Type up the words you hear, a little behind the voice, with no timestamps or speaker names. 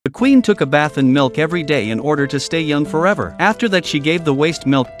queen took a bath in milk every day in order to stay young forever. After that she gave the waste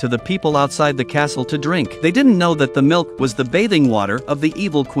milk to the people outside the castle to drink. They didn't know that the milk was the bathing water of the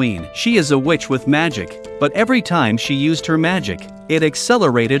evil queen. She is a witch with magic, but every time she used her magic, it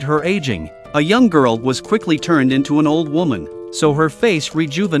accelerated her aging. A young girl was quickly turned into an old woman, so her face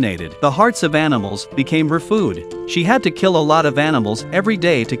rejuvenated. The hearts of animals became her food. She had to kill a lot of animals every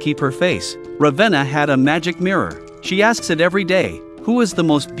day to keep her face. Ravenna had a magic mirror. She asks it every day, "Who is the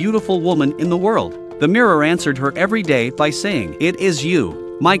most beautiful woman in the world?" The mirror answered her every day by saying, "It is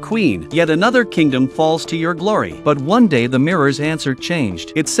you, my queen. Yet another kingdom falls to your glory." But one day the mirror's answer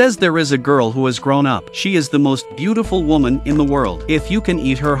changed. It says there is a girl who has grown up. She is the most beautiful woman in the world. If you can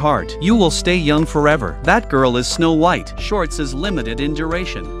eat her heart, you will stay young forever. That girl is Snow White. Shorts is limited in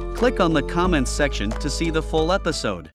duration. Click on the comments section to see the full episode.